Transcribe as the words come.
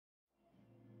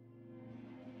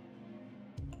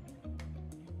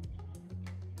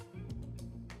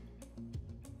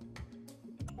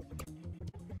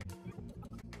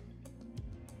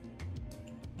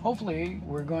Hopefully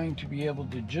we're going to be able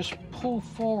to just pull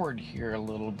forward here a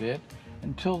little bit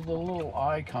until the little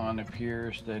icon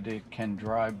appears that it can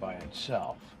drive by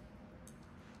itself.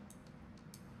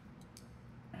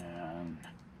 And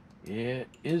it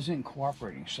isn't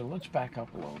cooperating, so let's back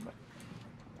up a little bit.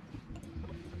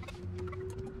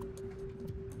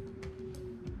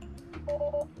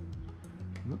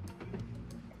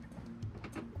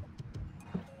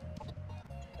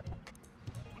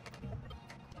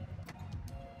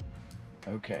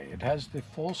 Okay, it has the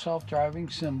full self-driving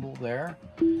symbol there.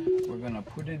 We're going to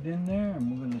put it in there and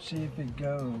we're going to see if it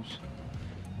goes.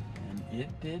 And it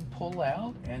did pull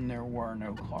out and there were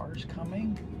no cars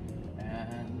coming.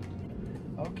 And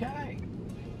okay.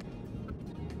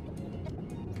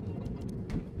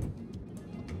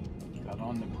 Got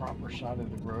on the proper side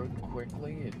of the road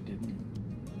quickly. It didn't,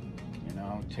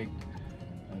 take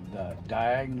the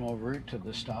diagonal route to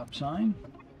the stop sign.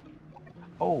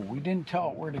 Oh, we didn't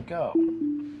tell it where to go.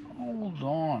 Hold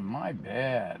on, my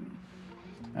bad.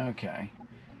 Okay.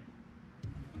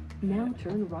 Now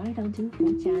turn right onto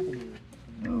 4th Avenue.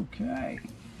 Okay.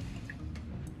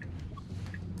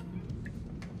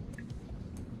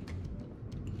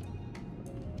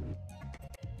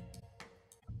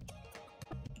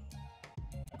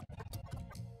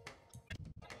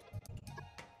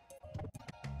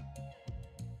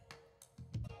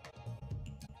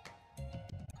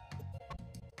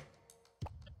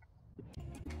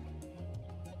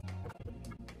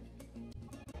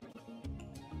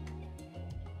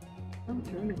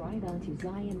 Turn right onto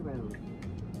Zion Road.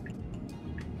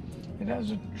 It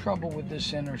has trouble with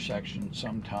this intersection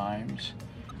sometimes,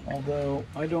 although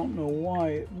I don't know why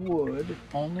it would,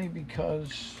 only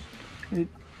because it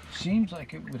seems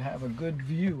like it would have a good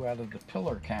view out of the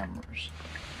pillar cameras.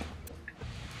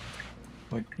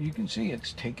 But you can see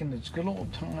it's taking its good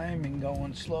old time and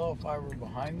going slow. If I were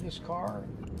behind this car,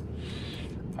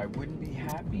 I wouldn't be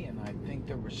happy, and I think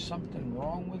there was something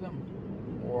wrong with them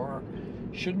or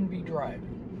shouldn't be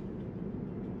driving.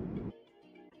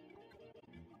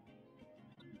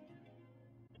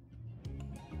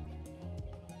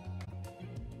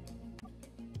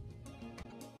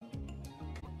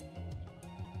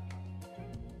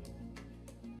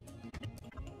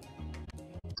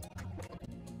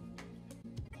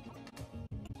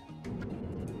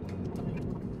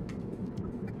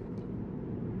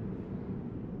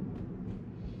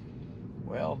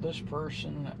 Well, this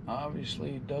person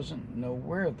obviously doesn't know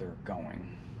where they're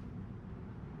going.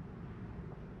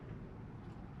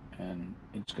 And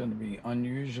it's going to be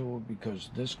unusual because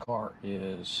this car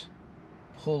is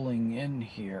pulling in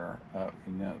here.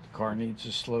 The car needs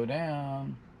to slow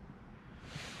down.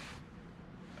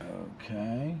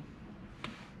 Okay.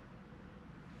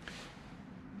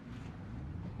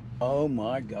 Oh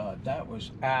my God, that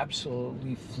was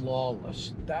absolutely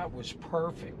flawless. That was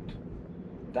perfect.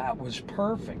 That was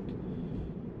perfect.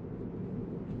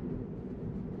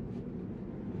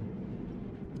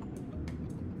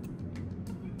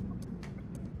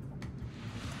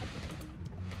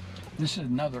 This is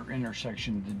another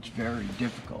intersection that's very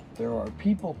difficult. There are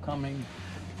people coming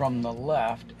from the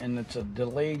left and it's a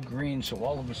delayed green, so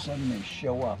all of a sudden they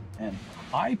show up. And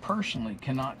I personally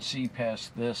cannot see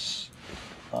past this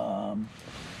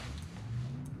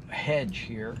hedge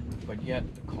here, but yet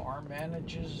the car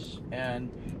manages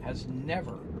and has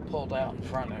never pulled out in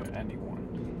front of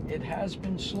anyone. It has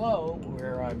been slow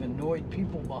where I've annoyed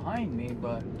people behind me,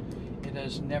 but it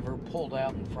has never pulled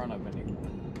out in front of anyone.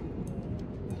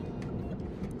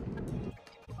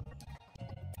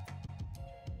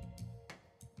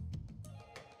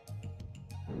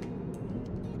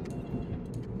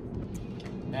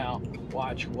 Now,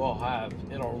 watch,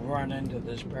 it'll run into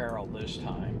this barrel this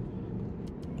time.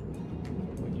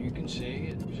 But you can see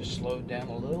it just slowed down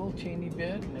a little teeny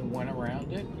bit and it went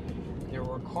around it. There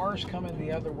were cars coming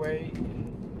the other way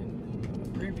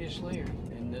previously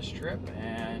in this trip,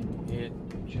 and it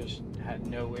just had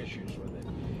no issues with it.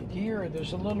 Here,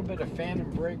 there's a little bit of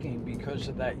phantom braking because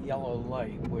of that yellow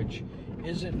light, which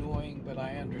is annoying, but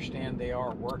I understand they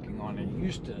are working on it. It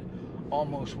used to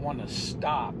almost want to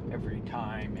stop every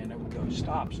time, and it would go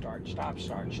stop, start, stop,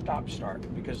 start, stop, start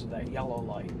because of that yellow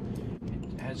light.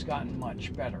 It has gotten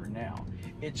much better now.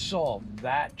 It solved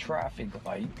that traffic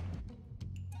light.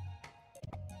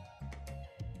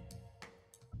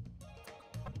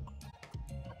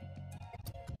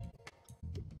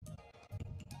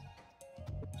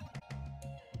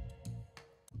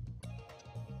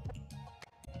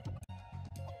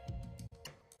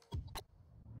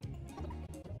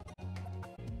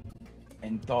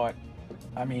 And thought,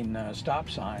 stop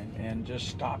sign, and just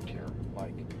stopped here,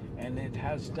 and it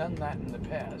has done that in the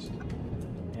past.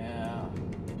 Yeah,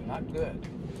 not good.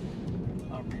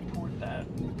 I'll report that.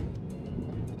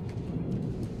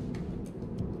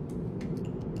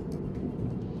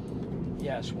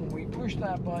 Yes, when we push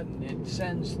that button, it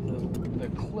sends the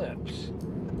clips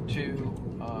to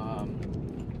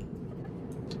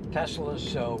Tesla,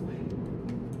 so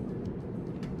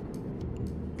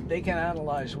they can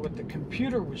analyze what the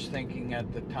computer was thinking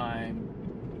at the time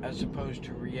as opposed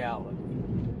to reality.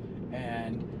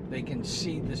 And they can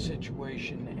see the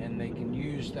situation, and they can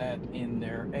use that in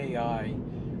their AI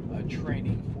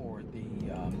training for the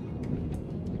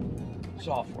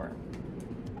software.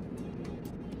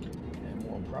 And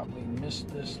we'll probably miss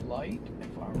this light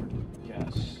if I were to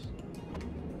guess.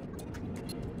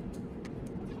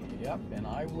 Yep, and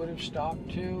I would have stopped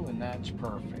too, and that's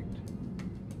perfect.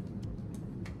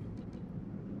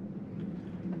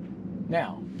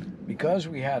 Now, because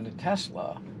we had a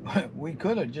Tesla, we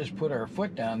could have just put our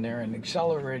foot down there and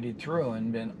accelerated through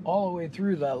and been all the way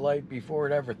through that light before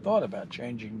it ever thought about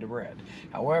changing to red.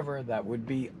 However, that would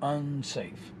be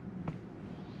unsafe.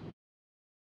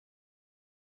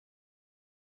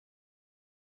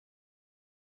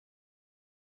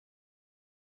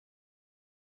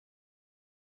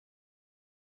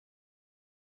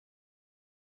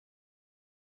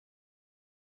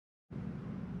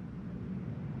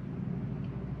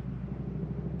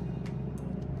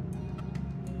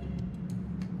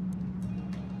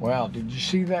 Wow, did you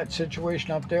see that situation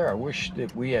up there? I wish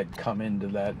that we had come into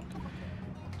that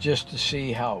just to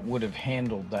see how it would have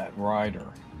handled that rider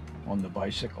on the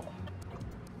bicycle.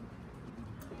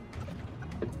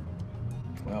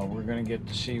 Well, we're going to get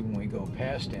to see when we go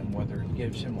past him whether it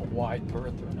gives him a wide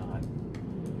berth or not.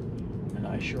 And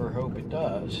I sure hope it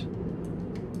does.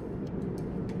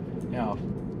 Now,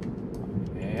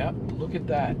 yeah, look at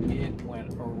that. It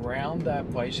went around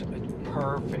that bicycle. It's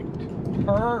perfect.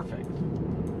 Perfect.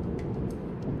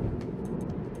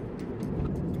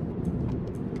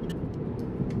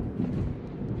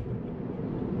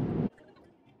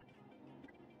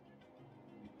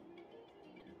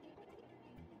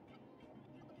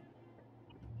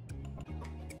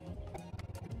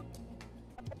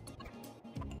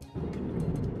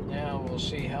 Now we'll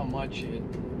see how much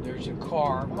there's a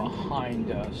car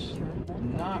behind us.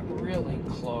 Not really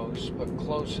close, but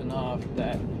close enough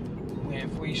that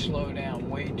if we slow down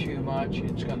way too much,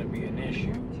 it's going to be an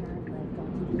issue.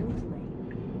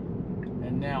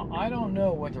 And now I don't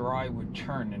know whether I would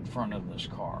turn in front of this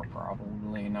car.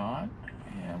 Probably not.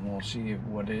 And we'll see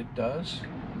what it does.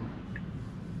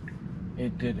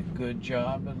 It did a good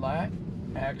job of that.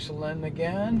 Excellent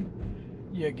again.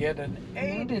 You get an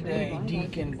A today,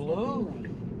 Deacon Blue.